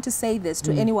recognize, and I want to say this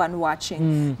to anyone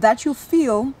watching, that you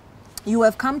feel you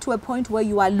have come to a point where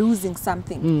you are losing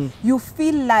something. You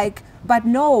feel like, but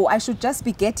no, I should just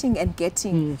be getting and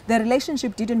getting. The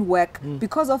relationship didn't work.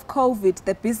 Because of COVID,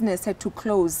 the business had to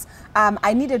close.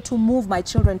 I needed to move my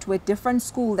children to a different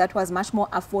school that was much more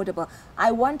affordable.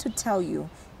 I want to tell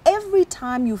you, every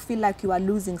time you feel like you are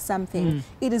losing something,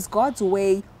 it is God's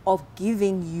way of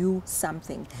giving you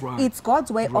something. It's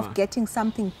God's way of getting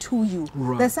something to you.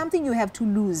 There's something you have to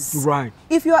lose.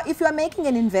 If you are making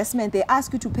an investment, they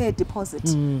ask you to pay a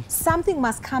deposit. Something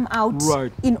must come out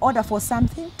in order for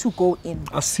something to go in.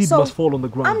 A seed must fall on the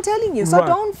ground. I'm telling you. So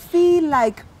don't feel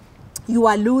like you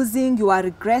are losing, you are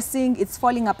regressing, it's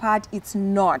falling apart. It's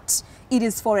not. It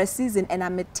is for a season, and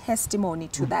I'm a testimony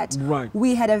to that.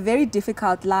 We had a very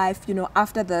difficult life, you know,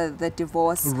 after the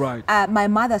divorce. My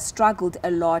mother struggled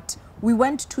a lot. We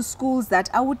went to schools that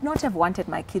I would not have wanted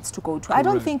my kids to go to. I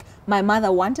don't think my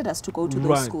mother wanted us to go to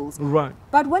those schools.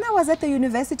 But when I was at the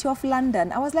University of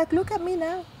London, I was like, look at me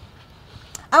now.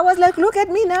 I was like, look at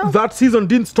me now. That season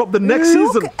didn't stop the next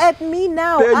season. Look at me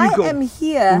now. I am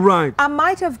here. Right. I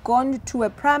might have gone to a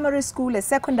primary school, a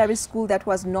secondary school that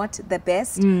was not the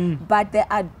best, but there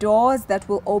are doors that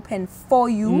will open for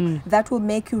you that will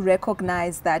make you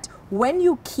recognize that when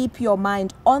you keep your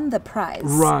mind on the prize,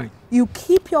 right. You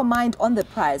keep your mind on the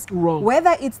prize, Wrong.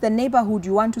 Whether it's the neighborhood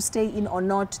you want to stay in or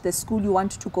not, the school you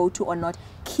want to go to or not,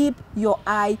 keep your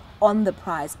eye on the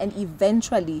prize, and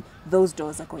eventually those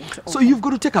doors are going to open. So you've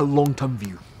got to take a long-term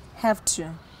view. Have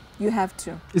to. You have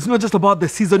to. It's not just about the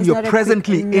season you're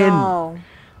presently in.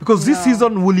 Because this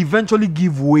season will eventually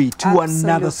give way to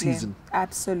another season.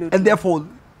 Absolutely. And therefore,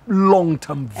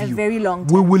 long-term view. A very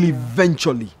long-term We will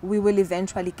view. We will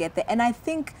eventually get there. And I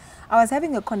think I was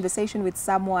having a conversation with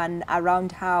someone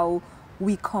around how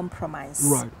we compromise.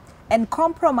 Right. And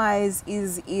compromise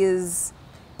is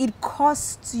it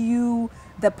costs you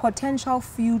the potential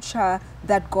future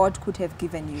that God could have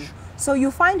given you. So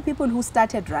you find people who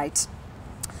started right,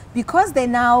 because they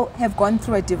now have gone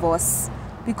through a divorce,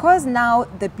 because now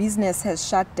the business has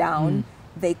shut down,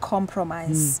 they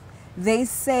compromise. They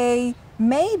say,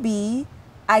 maybe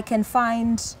I can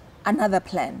find another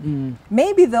plan.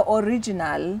 Maybe the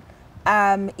original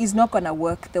is not going to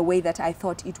work the way that I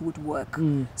thought it would work.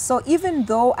 So even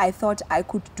though I thought I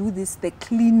could do this the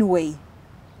clean way,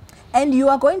 and you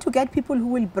are going to get people who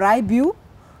will bribe you,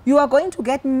 you are going to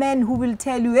get men who will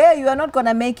tell you, hey, you are not going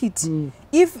to make it.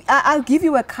 If I'll give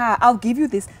you a car, I'll give you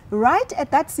this. Right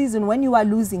at that season when you are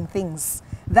losing things,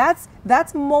 that's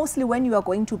mostly when you are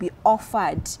going to be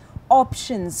offered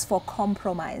options for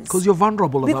compromise. Because you're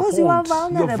vulnerable. Because you are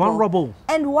vulnerable. You're vulnerable.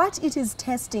 And what it is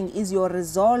testing is your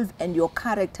resolve and your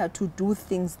character to do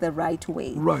things the right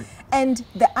way. Right. And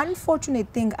the unfortunate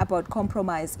thing about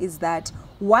compromise is that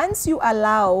once you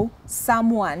allow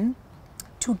someone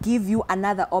to give you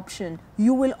another option,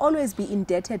 you will always be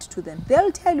indebted to them.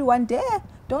 They'll tell you one day,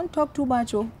 don't talk too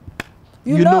much, oh.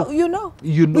 You know.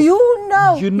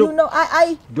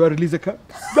 Do I release a card?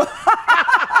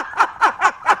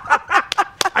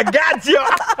 I got you.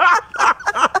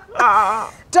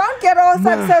 Don't get all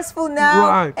successful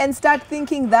now and start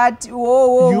thinking that,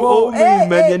 whoa, you owe me,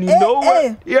 man, and you know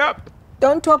what? Yep.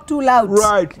 Don't talk too loud.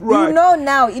 Right. You know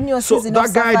now in your season of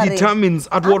suffering. So that guy determines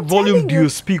at what volume do you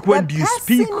speak, when do you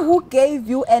speak. The person who gave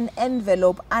you an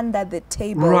envelope under the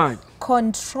table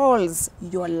controls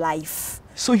your life.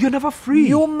 So you're never free.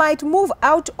 You might move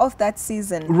out of that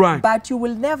season, but you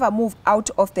will never move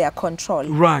out of their control.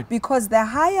 Right. Because the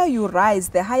higher you rise,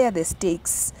 the higher the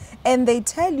stakes. And they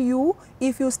tell you,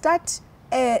 if you start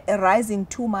rising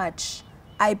too much,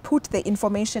 I put the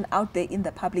information out there in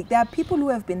the public. There are people who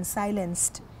have been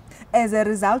silenced as a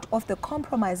result of the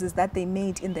compromises that they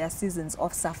made in their seasons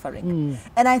of suffering.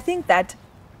 And I think that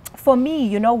for me,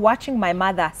 you know, watching my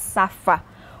mother suffer,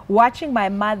 watching my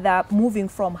mother moving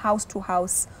from house to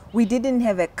house, we didn't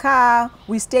have a car,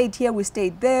 we stayed here, we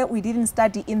stayed there, we didn't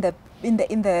study in the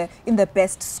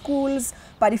best schools.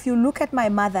 But if you look at my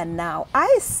mother now,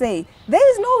 I say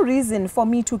there is no reason for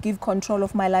me to give control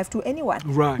of my life to anyone.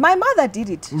 Right. My mother did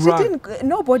it. She didn't.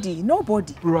 Nobody.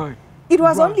 Right. It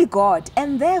was only God,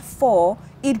 and therefore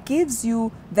it gives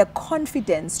you the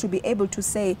confidence to be able to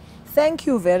say, thank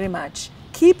you very much.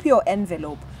 Keep your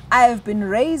envelope. I have been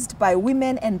raised by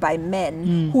women and by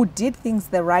men who did things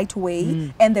the right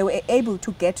way, and they were able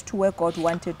to get to where God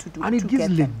wanted to do. And it gives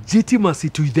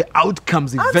legitimacy to the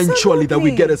outcomes eventually that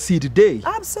we get to see today.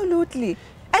 Absolutely.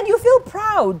 And you feel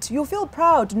proud. You feel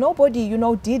proud. Nobody, you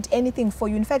know, did anything for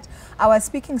you. In fact, I was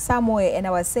speaking somewhere and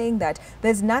I was saying that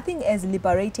there's nothing as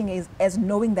liberating as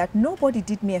knowing that nobody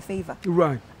did me a favor.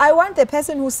 Right. I want the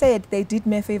person who said they did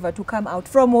me a favor to come out.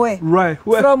 From where? Right.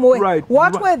 From where? Right.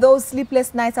 What were those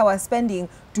sleepless nights I was spending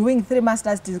doing 3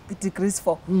 master's degrees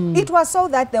for? It was so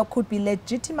that there could be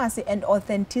legitimacy and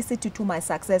authenticity to my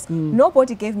success.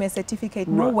 Nobody gave me a certificate,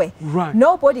 nowhere. Right.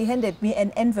 Nobody handed me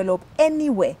an envelope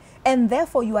anywhere. And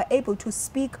therefore you are able to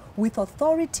speak with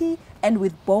authority and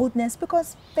with boldness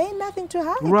because there ain't nothing to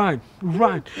hide. Right.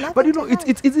 But you know,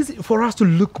 it's easy for us to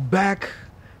look back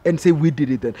and say we did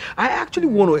it then. I actually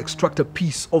want to extract a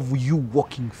piece of you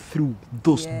walking through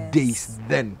those days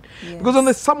then. Because when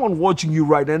there's someone watching you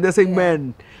right now and they're saying,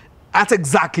 man, that's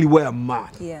exactly where I'm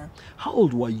at. How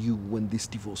old were you when this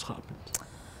divorce happened?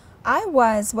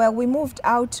 Well, we moved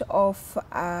out of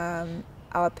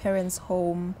our parents'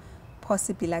 home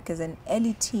possibly like as an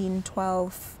early teen,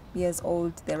 12 years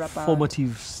old, thereabout.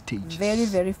 Formative stages. Very,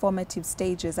 very formative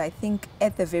stages. I think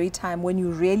at the very time when you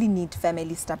really need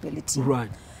family stability. Right.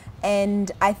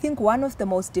 And I think one of the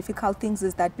most difficult things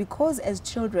is that because as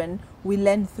children, we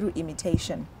learn through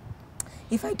imitation.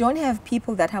 If I don't have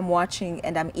people that I'm watching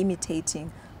and I'm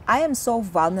imitating, I am so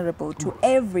vulnerable to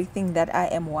everything that I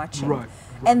am watching.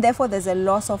 And therefore, there's a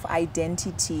loss of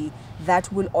identity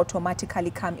that will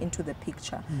automatically come into the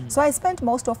picture. So I spent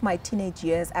most of my teenage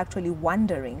years actually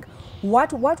wondering,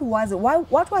 what was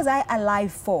I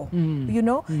alive for? You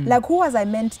know, like, who was I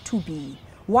meant to be?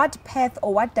 What path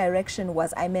or what direction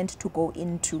was I meant to go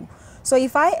into? So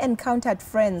if I encountered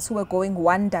friends who were going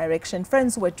one direction,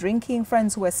 friends who were drinking,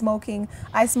 friends who were smoking,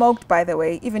 I smoked, by the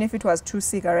way, even if it was 2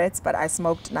 cigarettes, but I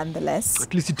smoked nonetheless.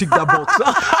 At least you ticked that box.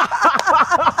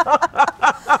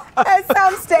 At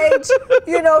some stage,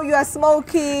 you know, you are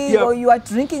smoking or you are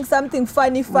drinking something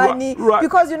funny,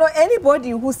 because, you know, anybody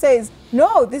who says,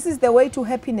 no, this is the way to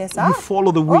happiness. You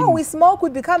follow the wind. Oh, we smoke, we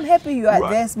become happy. You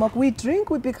are there, smoke. We drink,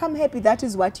 we become happy. That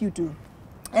is what you do.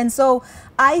 And so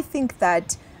I think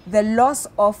that the loss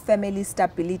of family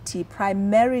stability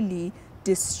primarily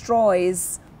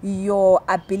destroys your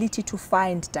ability to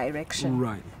find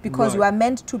direction. Because you are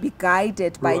meant to be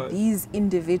guided by these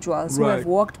individuals who have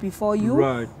walked before you,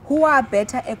 who are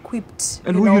better equipped.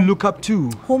 And who you look up to.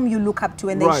 Whom you look up to,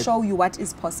 and they show you what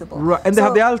is possible. And they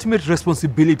have the ultimate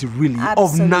responsibility, really,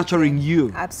 of nurturing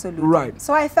you. Absolutely.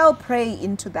 So I fell prey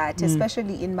into that,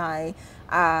 especially in my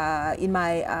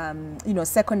you know,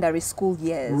 secondary school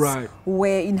years,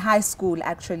 where in high school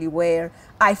actually, where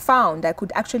I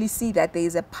could actually see that there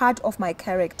is a part of my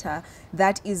character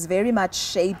that is very much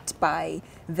shaped by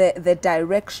the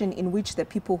direction in which the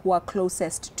people who are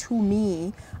closest to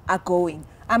me are going.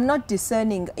 I'm not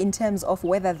discerning in terms of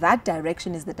whether that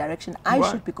direction is the direction I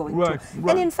should be going to.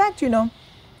 And in fact, you know,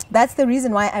 that's the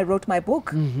reason why I wrote my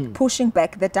book, Pushing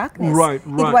Back the Darkness. It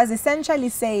was essentially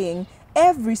saying,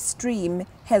 every stream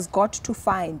has got to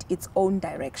find its own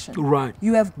direction.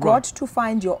 You have got to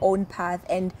find your own path,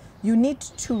 and you need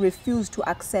to refuse to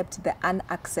accept the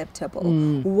unacceptable.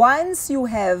 Once you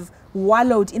have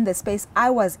wallowed in the space I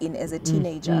was in as a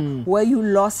teenager, where you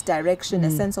lost direction,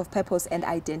 a sense of purpose and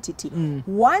identity,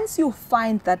 once you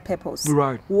find that purpose,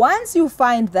 once you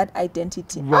find that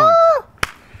identity,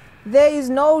 there is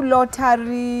no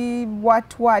lottery,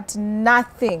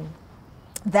 nothing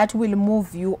that will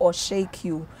move you or shake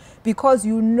you, because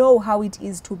you know how it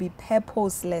is to be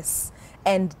purposeless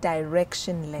and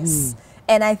directionless.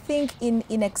 And I think in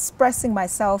expressing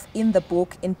myself in the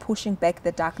book, in Pushing Back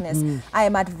the Darkness, I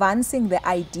am advancing the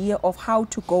idea of how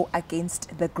to go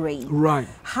against the grain.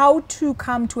 How to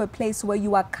come to a place where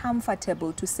you are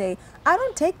comfortable to say, I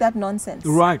don't take that nonsense.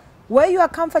 Where you are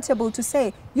comfortable to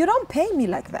say, you don't pay me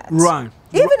like that.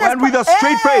 Even and with a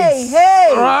straight face.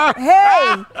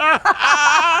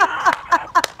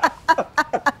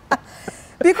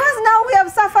 Because now we have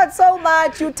suffered so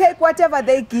much, you take whatever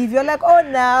they give. You're like, oh,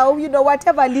 now, you know,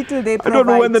 whatever little they provide. I don't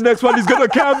know when the next one is going to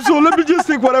come, so let me just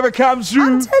take whatever comes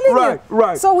through. I'm telling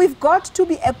you. So we've got to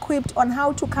be equipped on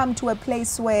how to come to a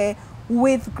place where,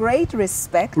 with great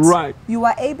respect, you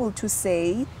are able to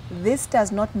say, this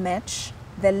does not match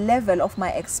the level of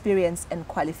my experience and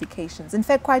qualifications. In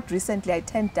fact, quite recently, I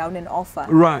turned down an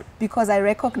offer because I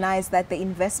recognized that the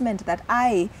investment that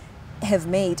I have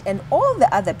made and all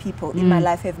the other people in my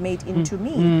life have made into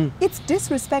me, it's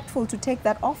disrespectful to take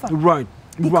that offer.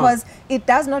 Because it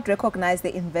does not recognize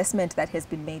the investment that has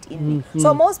been made in me.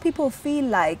 So most people feel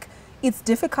like it's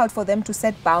difficult for them to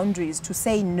set boundaries, to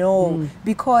say no,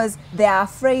 because they are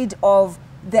afraid of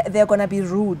they're going to be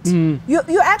rude.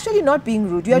 You're actually not being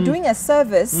rude. You're doing a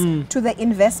service to the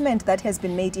investment that has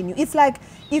been made in you. It's like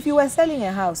if you were selling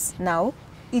a house now,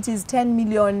 it is 10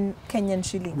 million Kenyan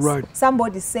shillings.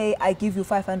 Somebody say, I give you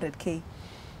 500K.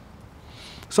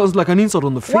 Sounds like an insult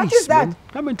on the face. What is that? Man.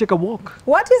 Come and take a walk.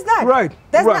 What is that?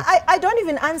 I don't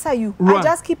even answer you. I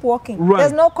just keep walking.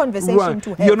 There's no conversation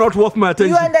to have. You're not worth my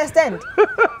attention. You understand?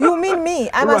 You mean me?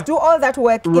 I must do all that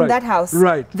work in that house.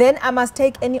 Then I must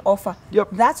take any offer.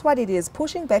 That's what it is.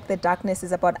 Pushing Back the Darkness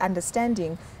is about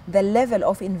understanding the level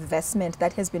of investment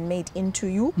that has been made into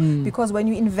you. Because when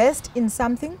you invest in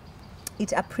something,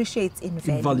 it appreciates in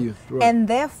value. And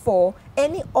therefore,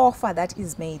 any offer that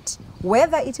is made,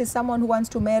 whether it is someone who wants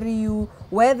to marry you,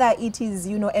 whether it is,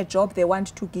 you know, a job they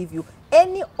want to give you,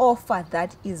 any offer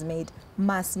that is made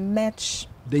must match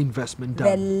the investment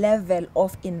the level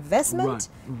of investment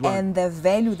and the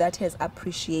value that has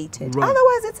appreciated.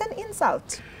 Otherwise, it's an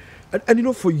insult. And you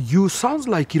know, for you, sounds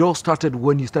like it all started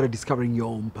when you started discovering your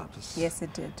own purpose. Yes,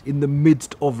 it did. In the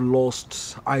midst of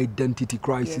lost identity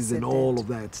crisis and all of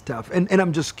that stuff. And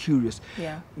I'm just curious,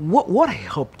 what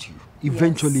helped you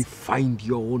eventually find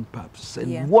your own purpose?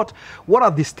 And what are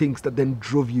these things that then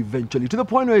drove you eventually to the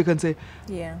point where you can say,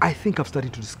 I think I've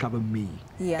started to discover me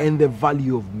and the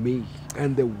value of me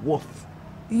and the worth?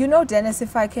 You know, Dennis,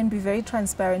 if I can be very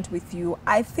transparent with you,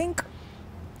 I think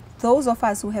those of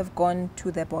us who have gone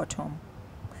to the bottom,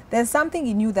 there's something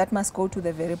in you that must go to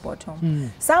the very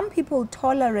bottom. Some people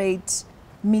tolerate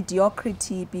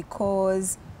mediocrity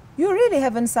because you really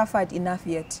haven't suffered enough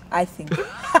yet, I think.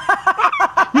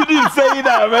 You didn't say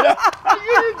that, man.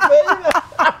 You didn't say that.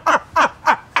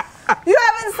 You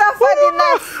haven't suffered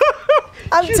enough.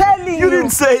 I'm telling you. You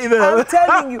didn't say that. I'm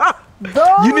telling you.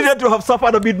 You needed to have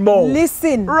suffered a bit more.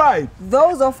 Listen. Right.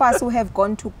 Those of us who have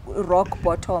gone to rock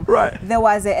bottom. Right. There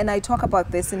was and I talk about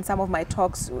this in some of my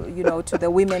talks, you know, to the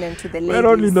women and to the ladies. Not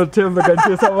only Nothemba can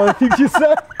say some of the things you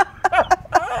said.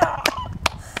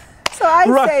 So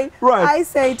I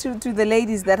say to the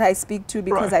ladies that I speak to,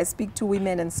 because I speak to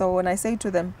women and so on, I say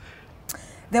to them,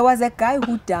 there was a guy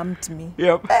who dumped me.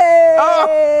 Yep.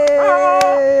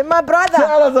 Hey, my brother.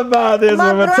 Tell us about this,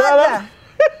 my brother.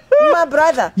 My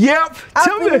brother. Yep.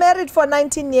 I've been married for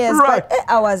 19 years, but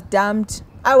I was dumped.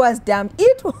 I was dumped.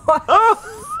 It was...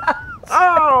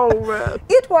 Oh, man.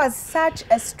 It was such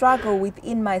a struggle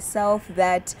within myself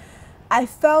that I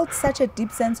felt such a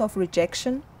deep sense of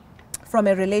rejection from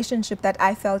a relationship that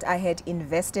I felt I had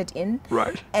invested in.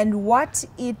 Right. And what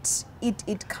it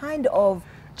kind of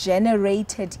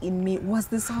generated in me was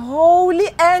this holy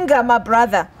anger, my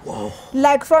brother. Whoa.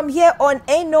 Like from here on,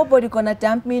 ain't nobody gonna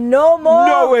dump me no more.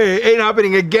 No way, ain't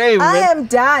happening again, man. I am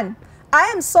done. I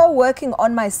am so working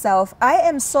on myself. I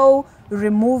am so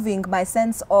removing my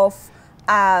sense of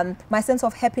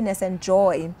happiness and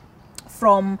joy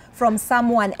from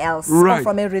someone else, right,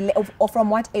 or from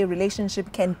what a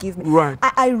relationship can give me. Right.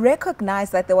 I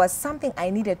recognized that there was something I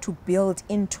needed to build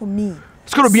into me.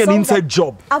 It's got to be an inside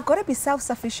job. I've got to be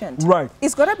self-sufficient. Right.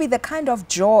 It's got to be the kind of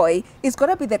joy, it's got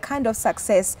to be the kind of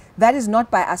success that is not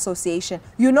by association.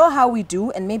 You know how we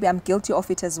do, and maybe I'm guilty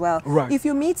of it as well. Right. If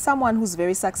you meet someone who's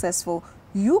very successful,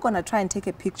 you're going to try and take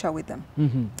a picture with them.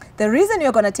 The reason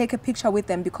you're going to take a picture with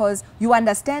them because you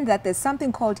understand that there's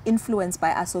something called influence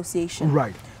by association.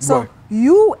 Right. So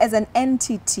you as an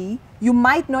entity, you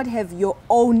might not have your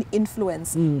own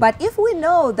influence. But if we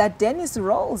know that Dennis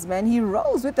rolls, man, he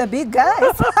rolls with the big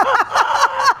guys.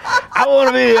 I want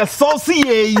to be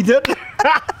associated.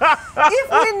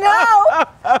 If we know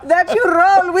that you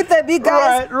roll with the big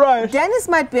guys, right. Dennis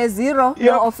might be a zero. Yep.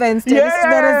 No offense, Dennis is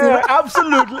not a zero.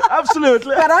 Absolutely,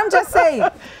 absolutely. But I'm just saying,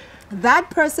 that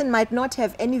person might not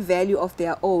have any value of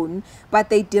their own, but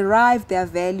they derive their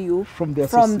value from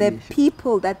the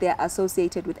people that they're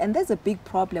associated with. And there's a big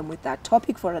problem with that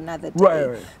topic for another day.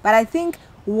 Right. But I think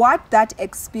what that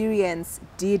experience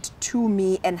did to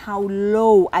me and how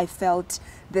low I felt,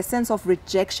 the sense of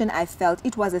rejection I felt,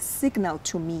 it was a signal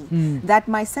to me that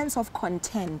my sense of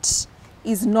content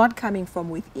is not coming from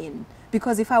within.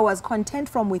 Because if I was content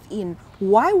from within,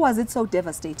 why was it so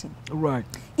devastating? Right.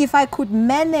 If I could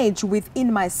manage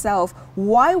within myself,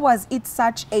 why was it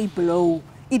such a blow?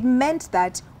 It meant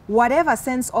that whatever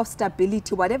sense of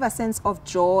stability, whatever sense of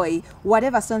joy,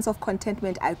 whatever sense of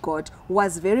contentment I got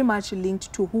was very much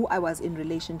linked to who I was in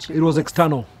relationship with. It was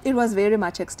external. It was very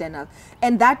much external.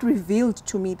 And that revealed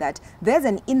to me that there's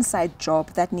an inside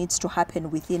job that needs to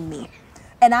happen within me.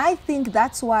 And I think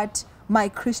that's what my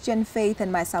Christian faith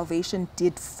and my salvation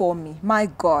did for me. My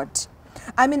God.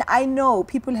 I mean, I know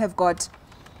people have got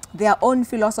their own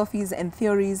philosophies and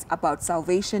theories about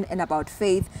salvation and about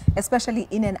faith, especially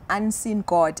in an unseen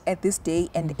God at this day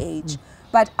and age.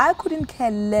 But I couldn't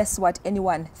care less what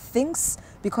anyone thinks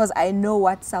because I know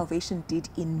what salvation did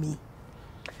in me.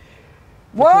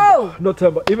 Whoa!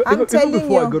 Nothemba. Even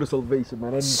before I go to salvation,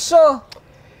 man. Sure.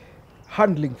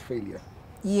 Handling failure.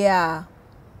 Yeah.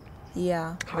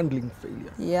 Yeah. Handling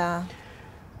failure. Yeah.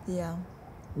 Yeah.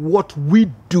 What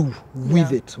we do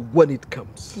with it when it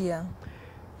comes. Yeah.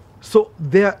 So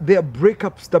there are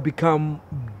breakups that become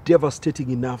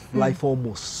devastating enough, life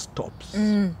almost stops.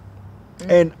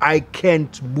 And I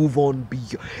can't move on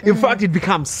beyond. In fact, it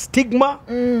becomes stigma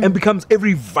and becomes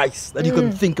every vice that you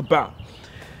can think about.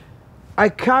 I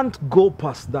can't go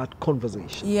past that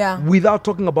conversation without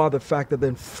talking about the fact that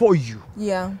then for you,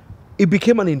 it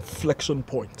became an inflection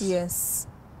point. Yes.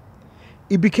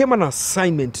 It became an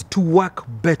assignment to work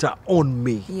better on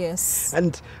me. Yes.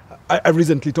 And I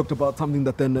recently talked about something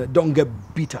that then don't get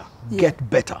bitter, get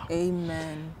better.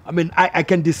 Amen. I mean, I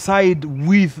can decide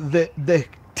with the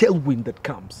tailwind that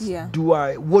comes. Yeah.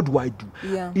 What do I do?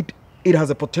 Yeah. It has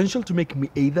a potential to make me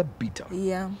either bitter.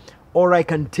 Yeah. Or I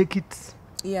can take it,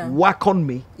 work on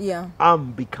me,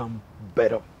 and become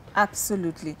better.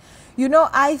 Absolutely. You know,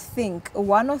 I think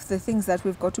one of the things that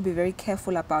we've got to be very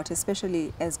careful about,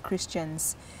 especially as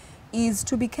Christians, is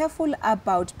to be careful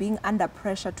about being under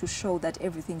pressure to show that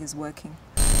everything is working.